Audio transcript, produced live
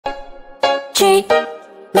Treat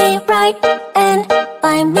me right and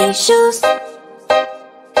buy me shoes.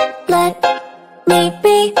 Let me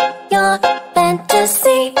be your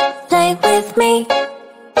fantasy. Play with me.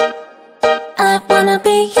 I wanna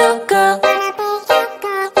be your girl.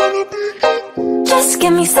 Just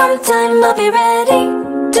give me some time, I'll be ready.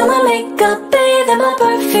 Do my makeup, bathe in my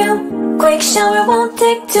perfume. Quick shower won't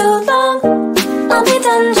take too long. I'll be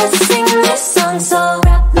done, just sing this song. So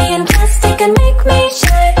wrap me in plastic and make me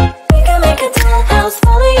shine. We can make a dollhouse,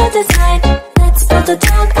 follow your design. Let's build a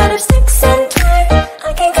dog out of sticks and twine.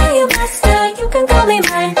 I can call you master, you can call me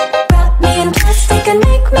mine. Wrap me in plastic and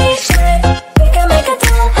make me shine. We can make a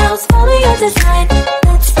dollhouse, follow your design.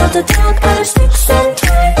 Let's build a dog out of sticks and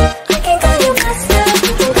twine. I can call you master,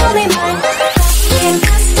 you can call me mine. Wrap me in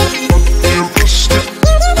plastic.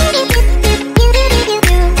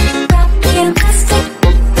 Wrap me in plastic.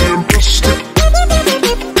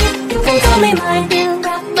 You can call me mine.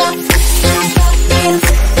 Wrap me in.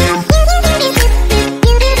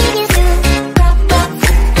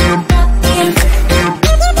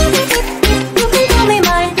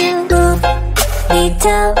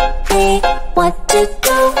 Tell me what to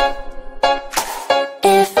do.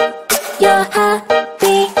 If you're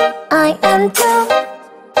happy, I am too.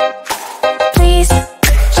 Please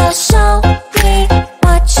just show me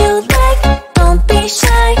what you like. Don't be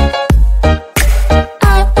shy.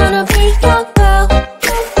 I wanna be your girl.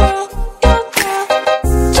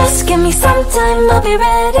 Just give me some time, I'll be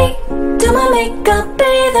ready. Do my makeup,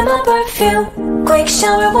 bathe in my perfume. Quick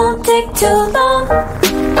shower won't take too long.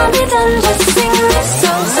 I'll be done, just sing this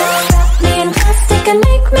song. So wrap me in plastic and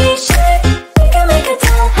make me shine. We can make a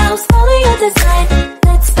dollhouse, follow your design.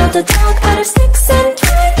 Let's build a dog out of sticks and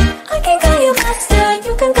twine. I can call you master,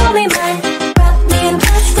 you can call me mine. Wrap me in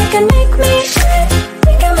plastic and make me shine.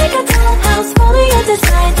 We can make a dollhouse, follow your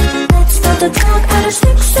design. Let's build a dog out of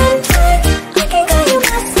sticks and twine. I can call you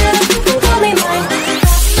master, you can call me mine.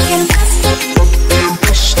 Wrap me in plastic.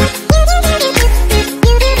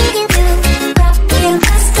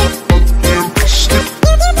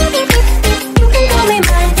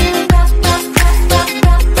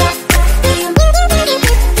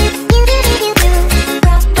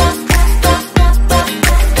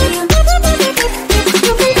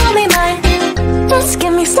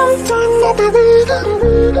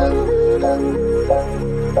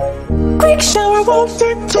 Quick shower won't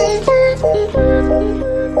take too long.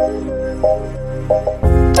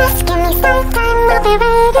 Just give me some time, I'll be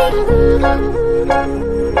ready.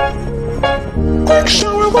 Quick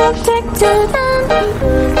shower won't take too long.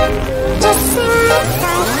 Just sing this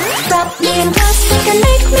song. Wrap me in plastic and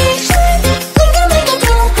make me shine. We can make a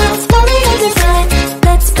dollhouse, follow your design.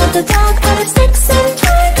 Let's build a dog out of sticks and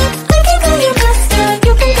twine. I can call you master,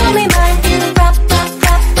 you can call me mine.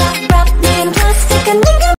 Wrap me in plastic and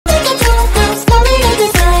make a dollhouse, follow your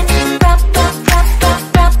design. Wrap me.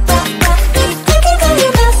 I can call you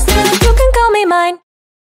master, you can call me mine.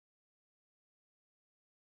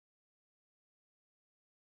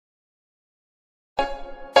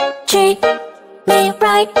 Treat me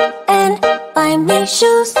right and buy me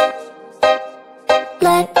shoes.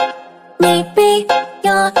 Let me be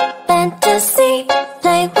your fantasy.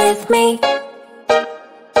 Play with me.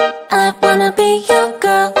 I wanna be your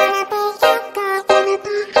girl.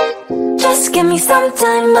 Just give me some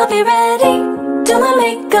time, I'll be ready. Do my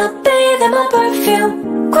makeup, bathe in my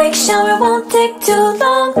perfume. Quick shower won't take too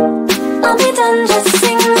long. I'll be done, just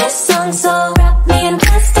sing this song. So wrap me in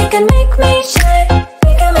plastic and make me shine.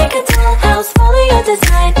 We can make a dollhouse, follow your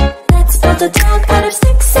design. Let's build a dog out of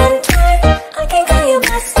sticks and twine. I can call you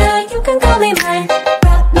master, you can call me mine.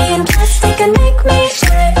 Wrap me in plastic and make me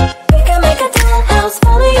shine. We can make a dollhouse,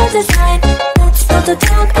 follow your design. Let's build a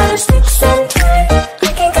dog out of sticks and twine.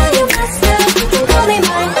 I can call you master, you can call me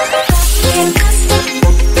mine. Wrap me in plastic.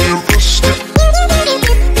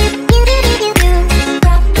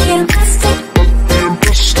 Wrap me in plastic.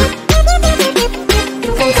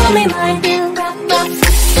 You can call me mine. Wrap me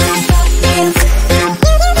in.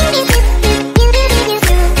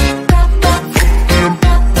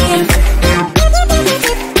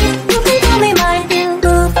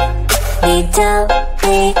 Tell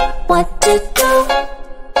me what to do.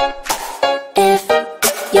 If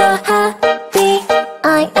you're happy,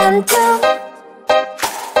 I am too.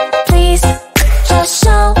 Please just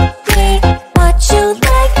show me what you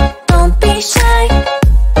like. Don't be shy.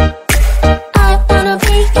 I wanna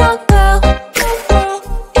be your girl.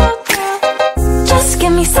 Just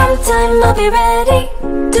give me some time, I'll be ready.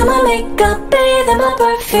 Do my makeup, bathe in my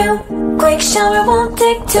perfume. Quick shower won't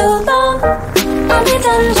take too long. I'll be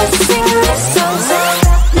done, just sing this song. So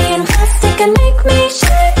wrap me in plastic and make me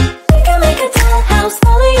shine. We can make a dollhouse,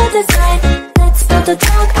 follow your design. build a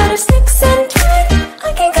dog out of sticks and twine.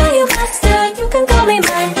 I can call you master, you can call me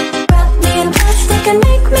mine. Wrap me in plastic and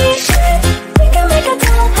make me shine. We can make a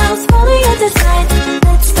dollhouse, follow your design.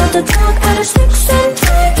 Let's build a dog out of sticks and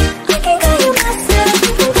twine. I can call you master,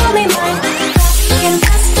 you can call me mine. Wrap me in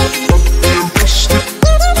plastic.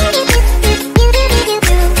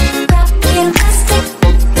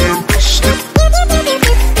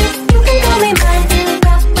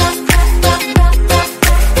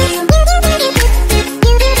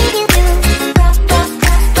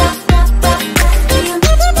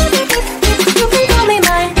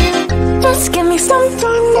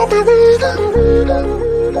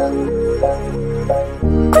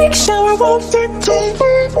 Quick shower won't take too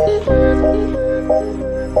long.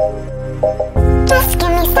 Just give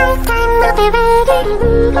me some time, I'll be ready.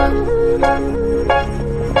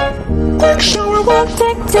 Quick shower won't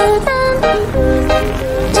take too long.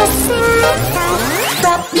 Just sing my song.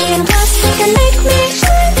 Wrap me in plastic and make me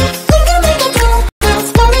shine. We can make a dollhouse,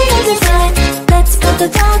 follow your design. Let's build a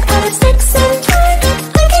dog out of sticks and twine.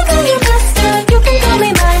 I can call you master, you can call me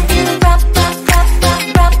mine. Wrap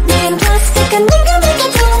me in plastic and we can make a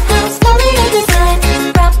dollhouse, follow your design.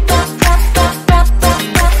 Wrap me.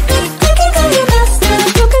 I can call you master,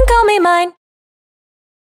 you can call me mine.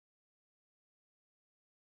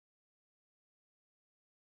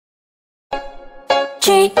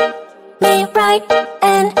 Treat me right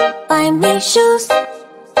and buy me shoes.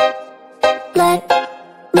 Let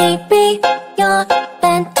me be your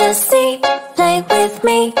fantasy. Play with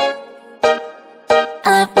me.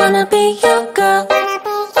 I wanna be your girl.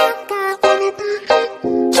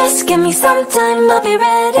 Just give me some time, I'll be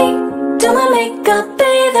ready. Do my makeup,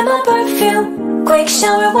 bathe in my perfume. Quick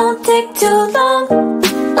shower won't take too long.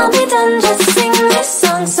 I'll be done, just sing this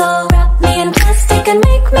song. So wrap me in plastic and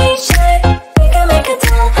make me shine. We can make a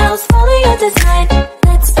dollhouse, follow your design.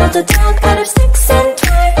 Let's build a dog out of sticks and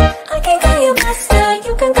twine. I can call you master,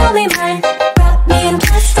 you can call me mine. Wrap me in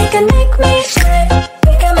plastic and make me shine.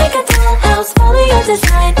 We can make a dollhouse, follow your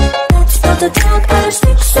design. Let's build a dog out of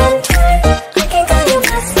sticks and twine. I can call you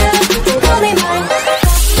master, you can call me mine. Wrap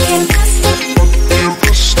me in plastic.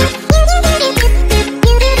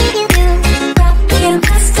 Wrap me in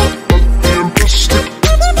plastic.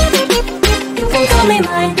 You can call me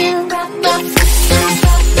mine. Wrap me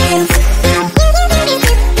in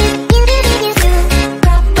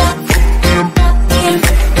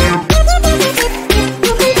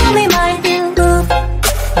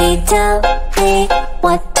tell me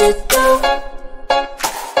what to do.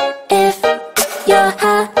 If you're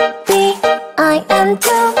happy, I am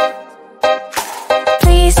too.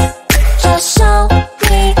 Please just show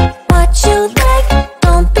me what you like,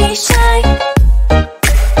 don't be shy.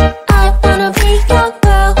 I wanna be your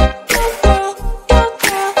girl.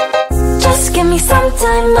 Just give me some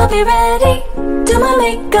time, I'll be ready. Do my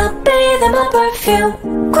makeup, bathe in my perfume.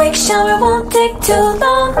 Quick shower won't take too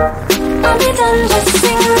long. I'll be done, just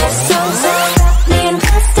sing this song. So wrap me in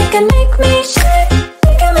plastic and make me shine.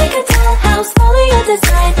 We can make a dollhouse, follow your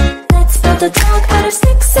design. Let's build a dog out of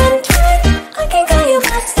sticks and twine. I can call you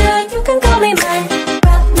master, you can call me mine.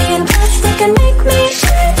 Wrap me in plastic and make me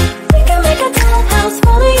shine. We can make a dollhouse,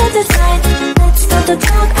 follow your design. Let's build a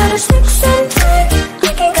dog out of sticks and twine. I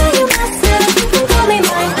can call you master, you can call me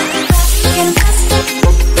mine. Wrap me in plastic.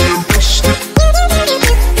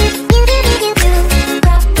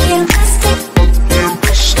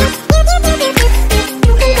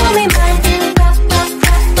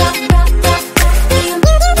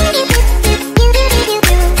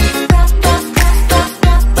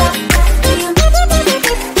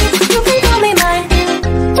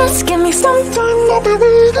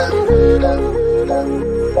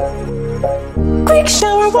 Quick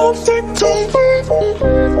shower won't take too long.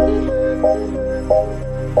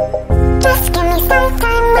 Just give me some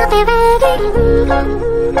time, I'll be ready.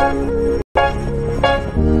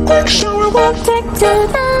 Quick shower won't take too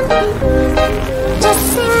long. Just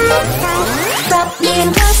sing my song. Wrap me in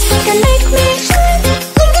plastic and make me shine.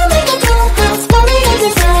 We can make a dollhouse, follow your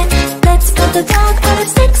design. Let's build a dog out of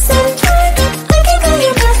sticks and twine. I can call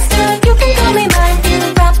you master, you can call me mine.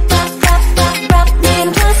 Wrap me in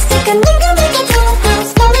plastic and we can make a dollhouse,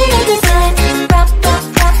 follow your design. Wrap me.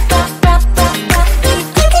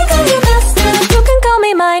 I can call you master, you can call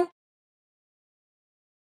me mine.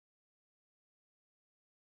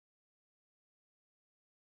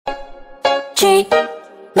 Treat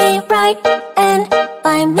me right and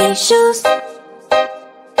buy me shoes.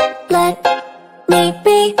 Let me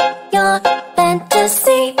be your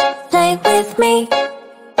fantasy. Play with me.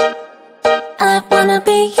 I wanna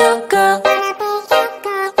be your girl.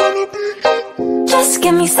 Just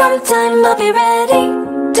give me some time, I'll be ready.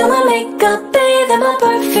 Do my makeup. makeup, bathe in my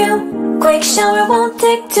perfume. Quick shower won't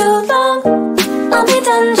take too long. I'll be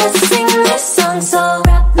done, just sing this song. So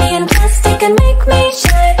wrap me in plastic and make me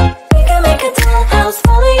shine. We can make a dollhouse,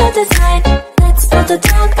 follow your design. Let's build a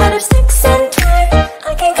dog out of sticks and twine.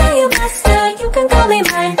 I can call you master, you can call me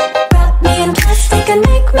mine. Wrap me in plastic and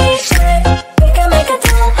make me shine. We can make a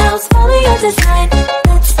dollhouse, follow your design.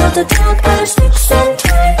 Let's build a dog out of sticks and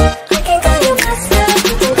twine. I can call you master,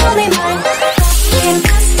 you can call me mine. Wrap me in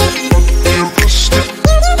plastic.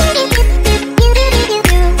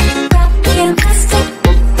 Wrap me in plastic.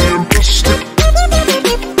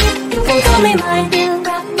 You can call me mine.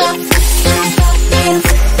 Wrap me in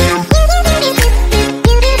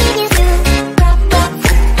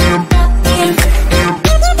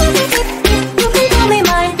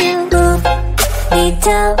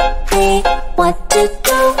tell me what to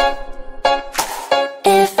do.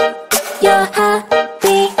 If you're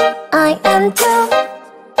happy, I am too.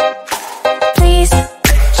 Please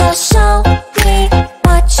just show me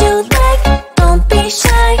what you like, don't be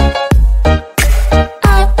shy.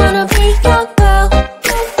 I wanna be your girl.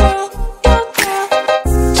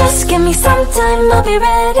 Just give me some time, I'll be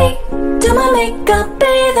ready. Do my makeup,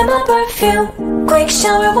 bathe in my perfume. Quick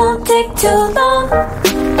shower won't take too long.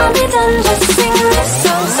 I'll be done, just sing this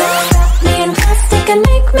song. So wrap me in plastic and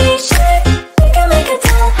make me shine. We can make a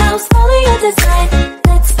dollhouse, follow your design.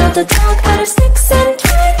 Let's build a dog out of sticks and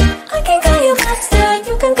twine. I can call you master,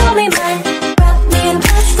 you can call me mine. Wrap me in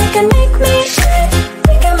plastic and make me shine.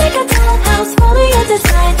 We can make a dollhouse, follow your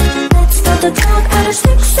design. Let's build a dog out of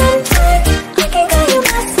sticks and twine. I can call you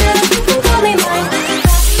master, you can call me mine.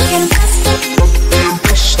 Wrap me in plastic.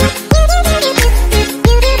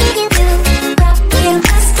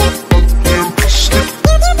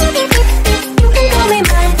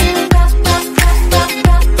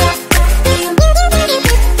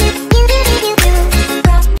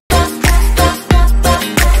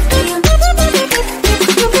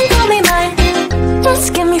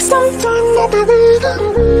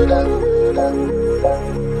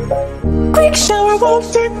 Quick shower won't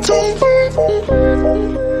take too long.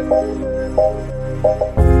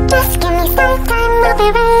 Just give me some time, I'll be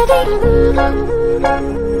ready.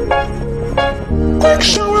 Quick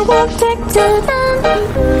shower won't take too long.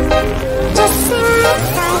 Just sing this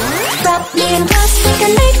song. Wrap me in plastic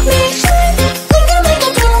and make me shine. We can make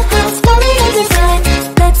a dollhouse, follow your design.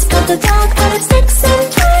 Let's build a dog out of sticks and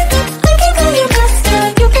twine. I can call you master,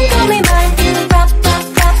 you can call me mine. Wrap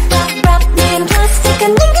me in plastic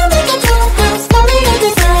and we can make a dollhouse, follow your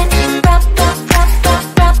design. Wrap me.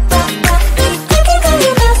 I can call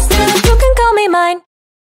you master, you can call me mine.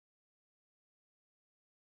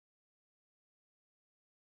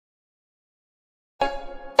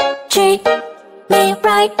 Treat me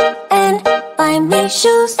right and buy me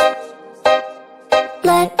shoes.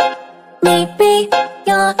 Let me be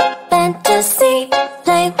your fantasy.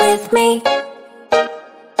 Play with me.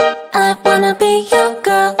 I wanna be your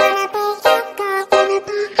girl.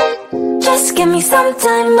 Just give me some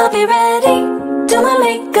time, I'll be ready. Do my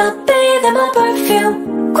makeup, bathe in my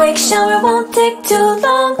perfume. Quick shower won't take too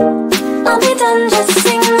long. I'll be done, just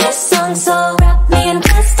sing this song. So wrap me in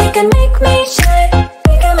plastic and make me shine.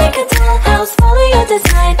 We can make a dollhouse, follow your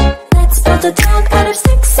design. Let's build a dog out of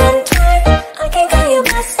sticks and twine. I can call you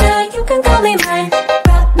master, you can call me mine.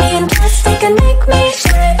 Wrap me in plastic and make me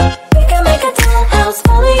shine. We can make a dollhouse,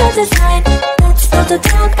 follow your design. Let's build a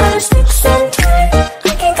dog out of sticks and twine.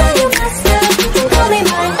 I can call you master, you can call me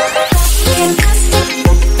mine. Wrap me in plastic.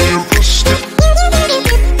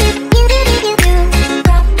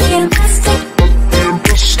 Wrap me in plastic.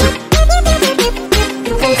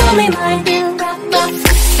 You can call me mine. Wrap me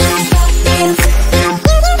in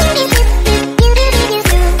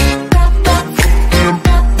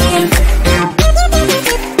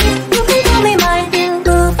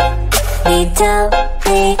tell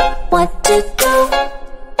me what to do.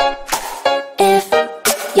 If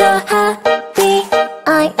you're happy,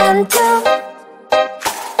 I am too.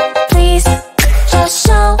 Please just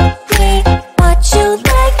show me what you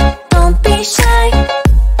like, don't be shy.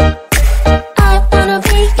 I wanna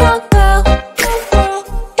be your girl.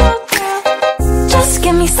 Just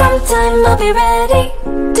give me some time, I'll be ready.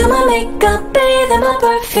 Do my makeup, bathe in my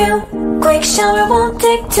perfume. Quick shower won't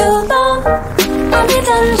take too long. I'll be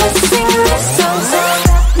done, just sing this song. So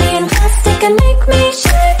wrap me in plastic and make me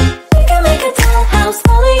shine. We can make a dollhouse,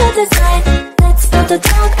 follow your design. Let's build a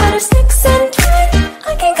dog out of sticks and twine.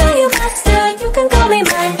 I can call you master, you can call me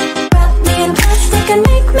mine. Wrap me in plastic and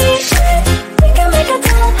make me shine. We can make a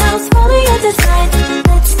dollhouse, follow your design.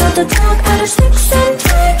 Let's build a dog out of sticks and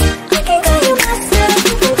twine. I can call you master,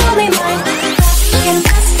 you can call me mine. Wrap me in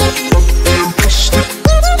plastic.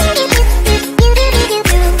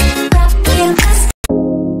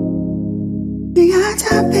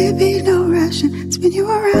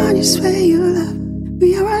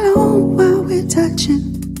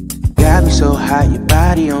 so hot, your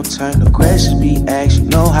body on turn. No questions be asked, you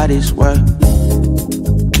know how this work.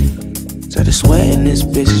 So the sweat in this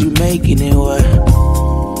bitch, you making it work.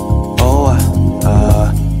 Oh,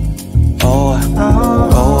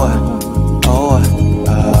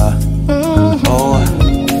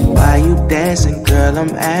 why you dancing, girl? I'm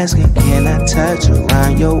asking, can I touch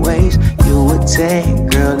around your waist? You a 10,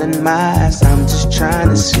 girl, in my eyes. I'm just trying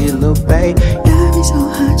to see a little babe. Love me so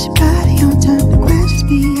hot, your body on turn. The questions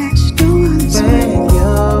be asked, you know how this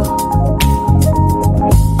work.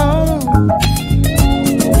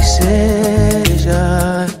 Decision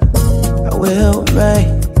I will make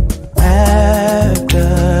after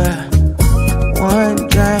one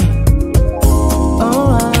drink.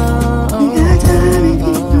 We got time and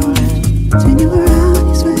ignorance. Turn you around,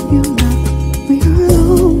 you sweat you love. We are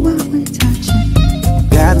alone while we're touching.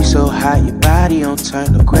 Got me so hot, your body on turn.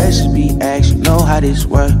 No questions be asked, you know how this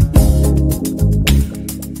work.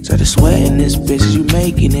 So the sweat in this bitch, you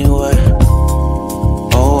making it work.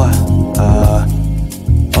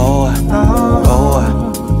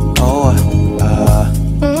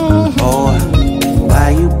 Why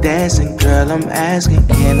you dancing, girl? I'm asking,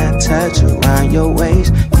 can I touch around your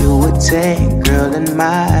waist? You a 10, girl, in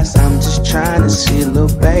my eyes. I'm just trying to see a little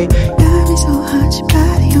babe. Love me so hot, your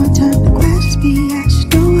body on turn. The questions be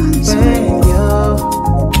asked, you know how this work.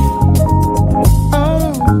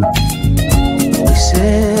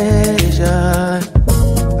 Decision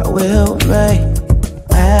I will make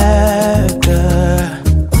after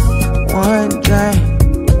one drink.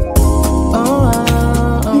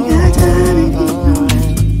 We got time and ignorance.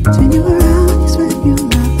 Turn you around, you sweat you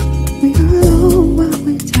love. We are alone while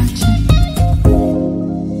we're touching.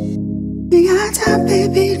 We got time,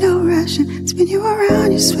 baby, no rushing. Spin you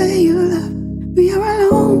around, you swear you love. We are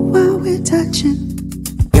alone while we're touching.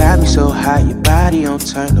 Got me so hot, your body on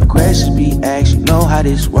turn. No questions be asked, you know how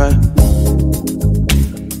this work.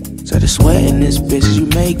 So the sweat in this bitch, you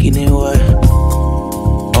making it work.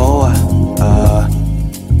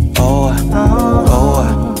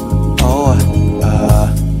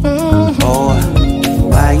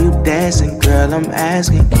 Why you dancing, girl? I'm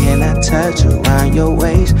asking, can I touch around your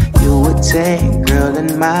waist? You a 10, girl,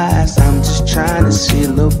 in my eyes. I'm just trying to see a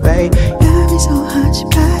little babe. Love me so hot, your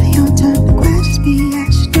body on turn. The questions be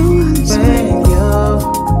asked, you know how this work.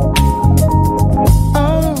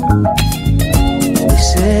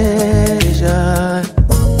 Decision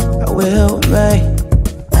I will make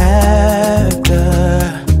after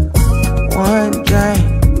one drink.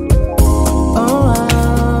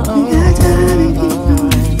 We got time and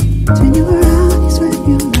ignorance. Turn you around, you sweat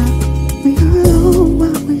you love. We are alone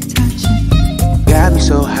while we're touching. Got me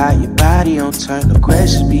so hot, your body on turn. No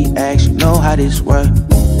questions be asked, you know how this work.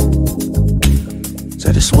 So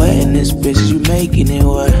the sweat in this bitch, you making it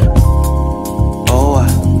work.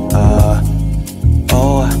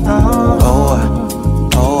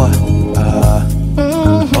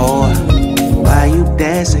 Why you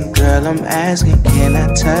dancing, girl? I'm asking, can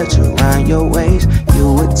I touch around your waist?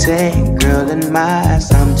 You a 10, girl, in my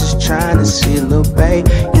eyes. I'm just trying to see a little babe.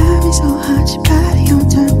 Love me so hot, your body on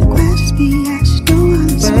turn. The questions be asked, you know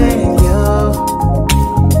how this work.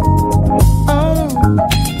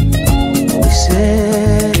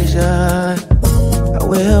 Decision I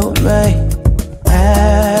will make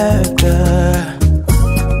after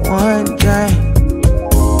one drink.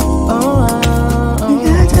 We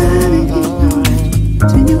got time and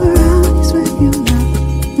ignorance. Turn you around, you sweat you love.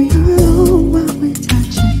 We are alone while we're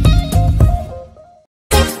touching.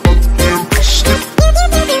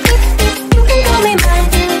 You can call me mine.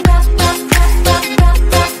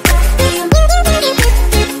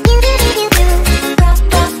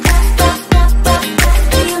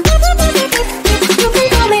 You can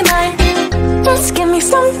call me mine. Just give me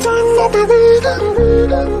some time.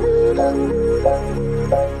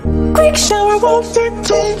 Quick shower won't take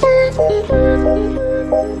too long.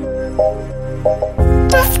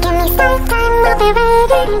 Just give me some time, I'll be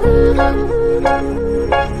ready.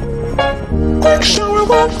 Quick shower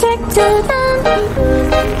won't take too long.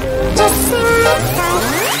 Just sing this song.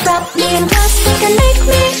 Wrap me in plastic and make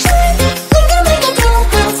me shine. We can make a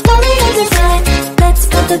dollhouse, follow your design. Let's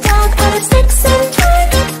build a dog out of sticks and twine.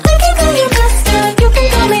 I can call you master, you can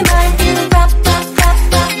call me mine. Wrap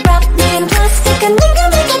me in plastic and we can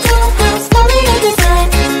make a dollhouse, follow your design.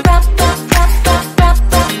 Wrap me.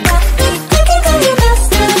 I can call you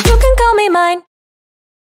master, you can call me mine.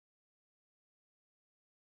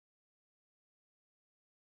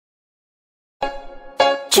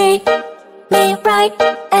 Treat me right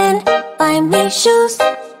and buy me shoes.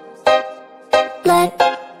 Let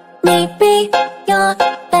me be your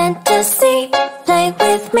fantasy. Play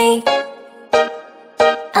with me.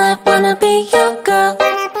 I wanna be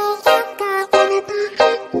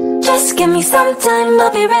give me some time,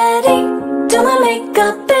 I'll be ready. Do my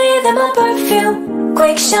makeup, bathe in my perfume.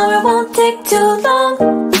 Quick shower won't take too long.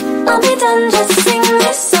 I'll be done, just sing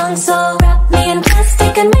this song. So wrap me in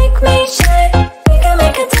plastic and make me shine. We can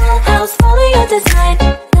make a dollhouse, follow your design.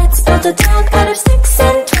 Let's build a dog out of sticks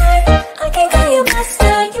and twine. I can call you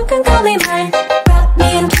master, you can call me mine. Wrap me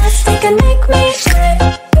in plastic and make me shine.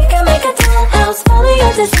 We can make a dollhouse, follow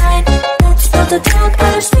your design. Let's build a dog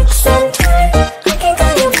out of sticks and twine. I can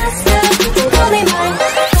call you master, you can call me mine.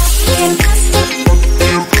 Wrap me in plastic.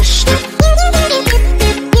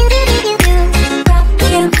 Wrap me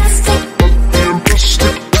in plastic.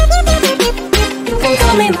 You can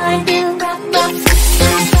call me mine. Wrap me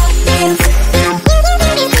in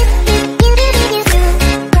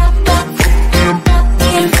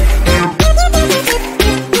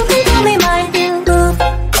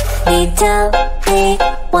tell me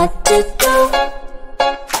what to do.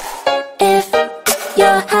 If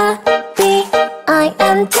you're happy, I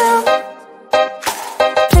am too.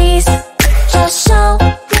 Please just show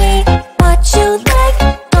me what you like,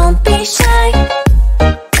 don't be shy.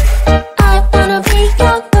 I wanna be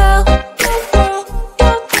your girl,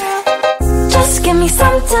 your girl. Just give me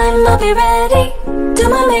some time, I'll be ready. Do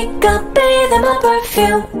my makeup, bathe in my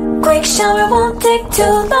perfume. Quick shower won't take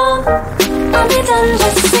too long. I'll be done,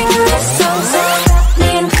 just sing this song. So wrap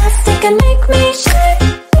me in plastic and make me shine.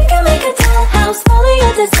 We can make a dollhouse, follow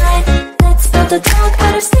your design. Let's build a dog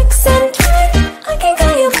out of sticks and twine. I can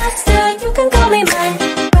call you master, you can call me mine.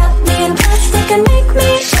 Wrap me in plastic and make me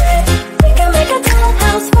shine. We can make a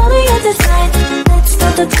dollhouse, follow your design. Let's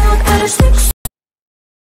build a dog out of sticks.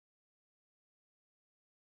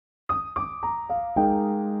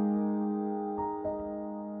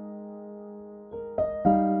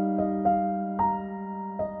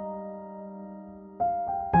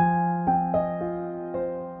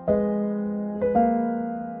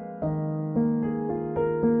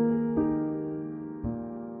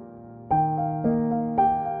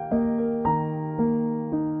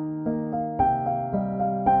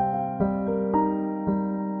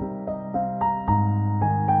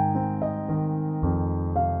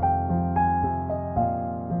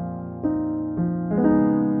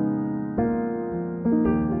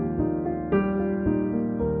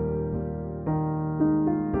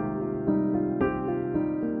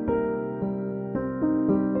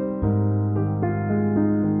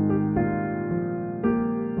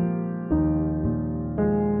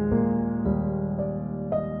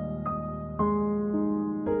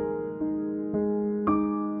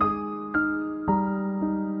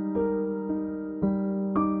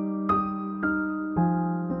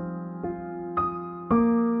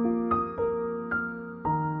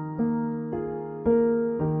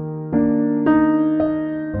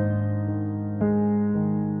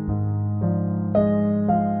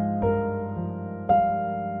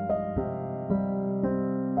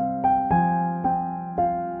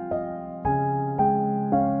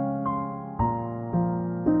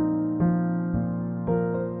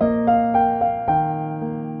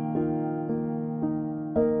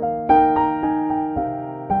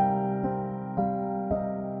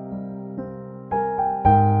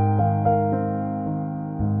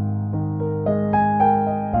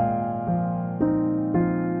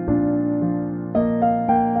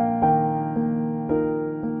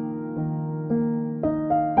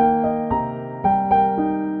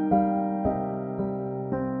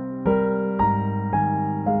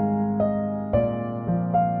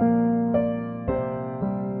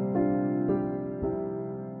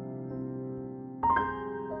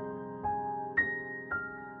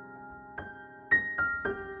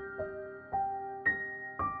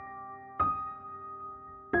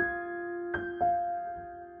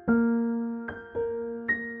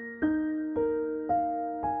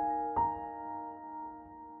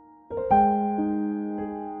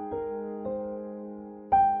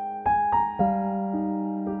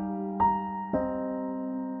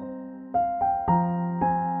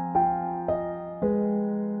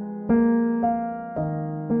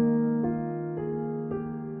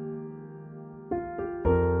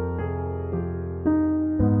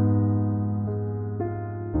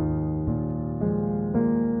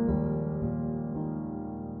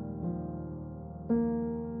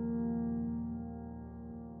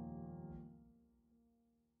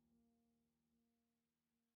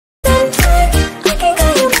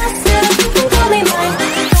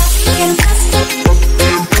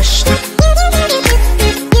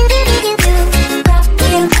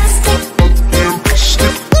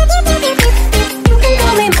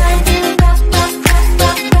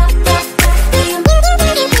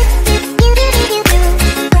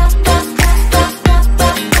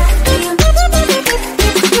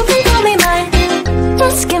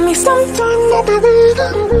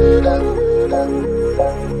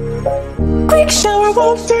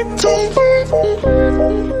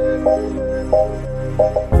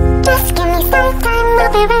 Just give me some time,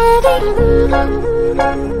 I'll be ready.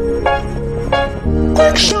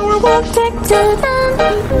 Quick shower won't take too long.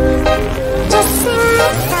 Just sing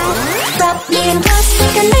this song. Wrap me in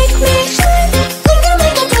plastic and make me shine. We can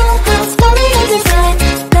make a dollhouse, follow your design.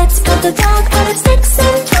 Let's build a dog out of sticks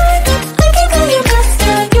and twine. I can call you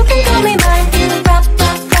master, you can call me mine. Wrap,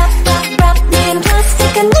 wrap, wrap, wrap, wrap me in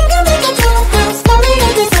plastic and we can make a dollhouse, follow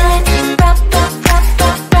your design. Wrap, wrap, wrap,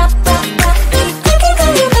 wrap, wrap, wrap, wrap me. I can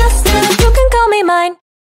call you master, you can call me mine.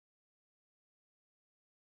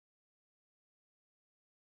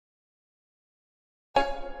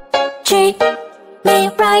 Treat me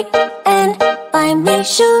right and buy me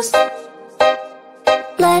shoes.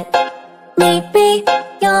 Let me be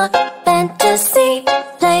your fantasy.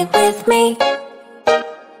 Play with me.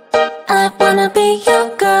 I wanna be your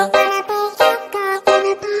girl.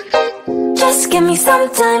 Just give me some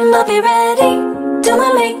time, I'll be ready. Do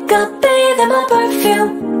my makeup, bathe in my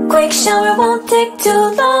perfume. Quick shower won't take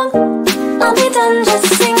too long. I'll be done, just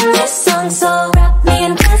sing this song. So wrap me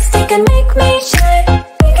in plastic and make me shine.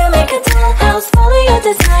 We can make a dollhouse, follow your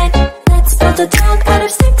design. Let's build a dog out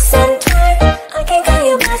of sticks and twine. I can call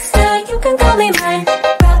you master, you can call me mine.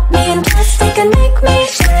 Wrap me in plastic and make me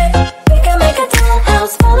shine. We can make a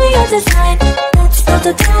dollhouse, follow your design. Let's build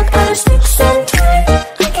a dog out of sticks and twine.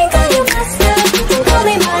 I can call you master, you can call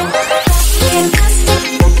me mine. Wrap me in plastic.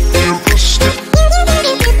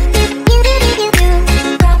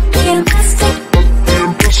 Wrap me in plastic.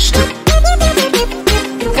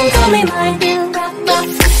 You can call me mine. Wrap, wrap,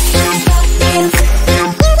 wrap me in.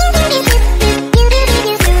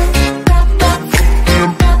 Wrap, wrap,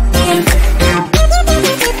 wrap me in.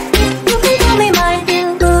 You can call me mine.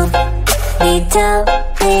 Move me, tell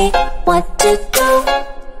me what to do.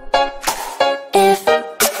 If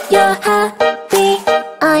you're happy,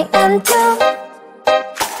 I am too.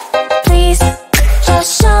 Please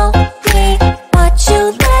just show me what you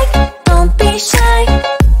like. Don't be shy.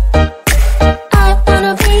 I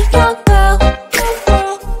wanna be your girl.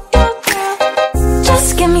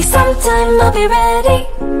 Just give me some time, I'll be ready.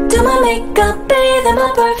 Do my makeup, bathe in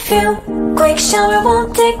my perfume. Quick shower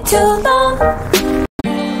won't take too long.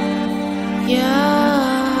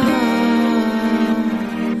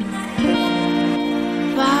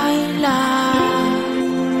 Baila,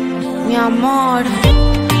 mi amor,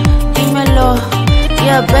 dímelo,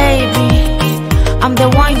 yeah baby, I'm the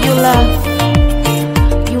one you love.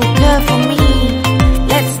 You care for me,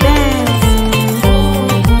 let's dance.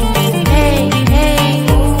 Hey, hey,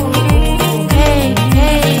 hey,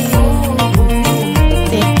 hey.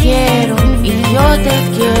 Te quiero y yo te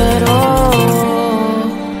quiero.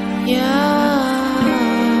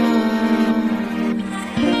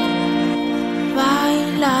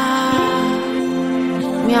 Baila,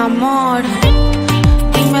 mi amor,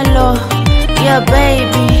 dímelo, yeah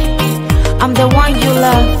baby, I'm the one you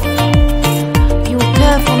love. You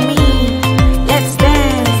care for me, let's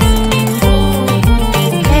dance.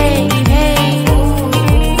 Hey, hey,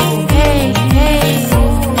 hey, hey.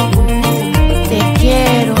 Te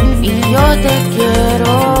quiero y yo te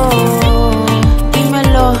quiero.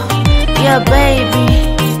 Dímelo, yeah baby,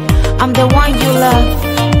 I'm the one you love.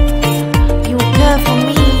 You care for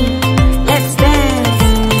me, let's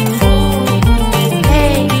dance.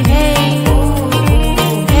 Hey, hey,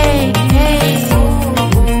 hey, hey.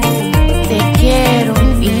 Te quiero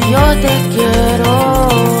y yo te quiero.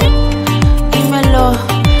 Dímelo,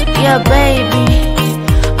 yeah baby,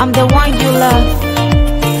 I'm the one you love.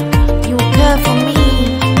 You care for me,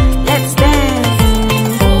 let's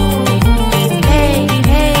dance. Hey,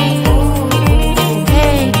 hey,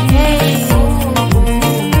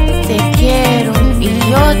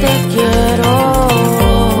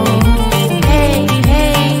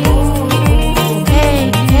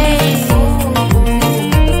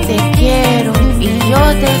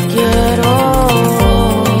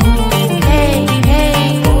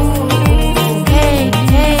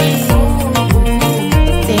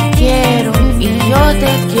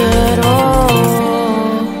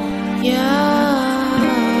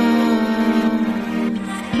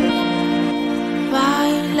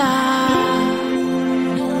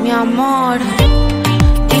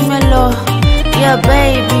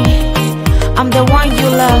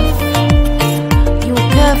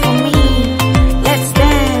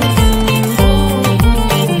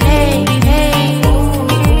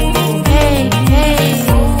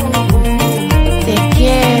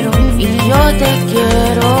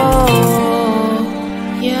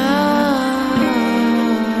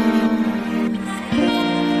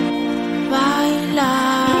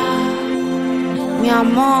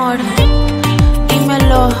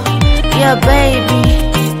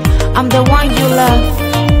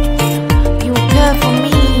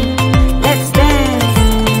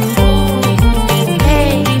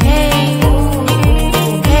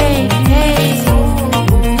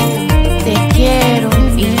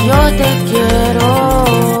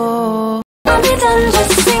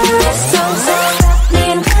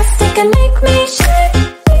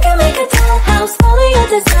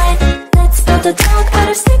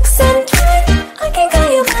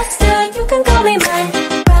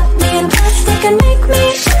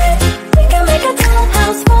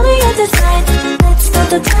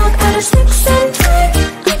 the dog out of sticks and twine.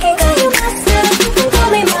 I can call you master, you can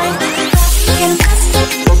call me mine. Rocky and plastic.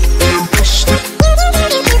 Rocky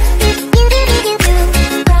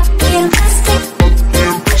and plastic.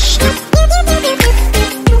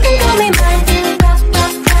 You can call me mine. Rock,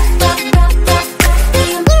 rock, rock, rock, rock, rock,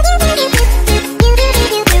 rocky.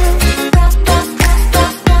 Rock, rock, rock, rock,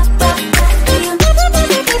 rock, rock, rocky.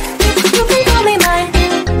 You can call me mine.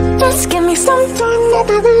 Just give me some time, I'll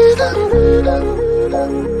be waiting.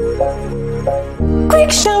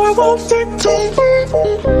 Quick shower won't take too long.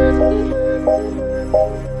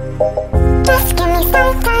 Just give me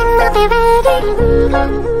some time, I'll be ready.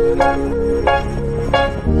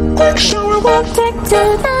 Quick shower won't take too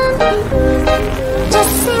long.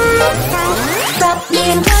 Just sing this song. Wrap me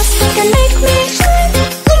in plastic and make me shine.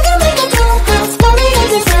 We can make a dollhouse for me to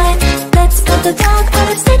design. Let's put the dog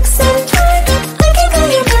out of sticks and twine. I can call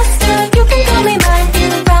you master, you can call me mine.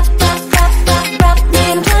 Wrap, wrap, wrap, wrap, wrap me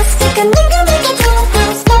in plastic and we can make a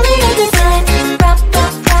dollhouse for me to design. Wrap,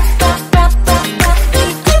 wrap, wrap, wrap, wrap, wrap, wrap me.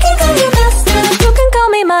 I can call you master, you can call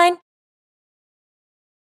me mine.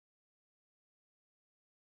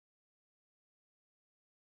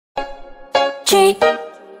 Treat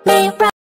me right.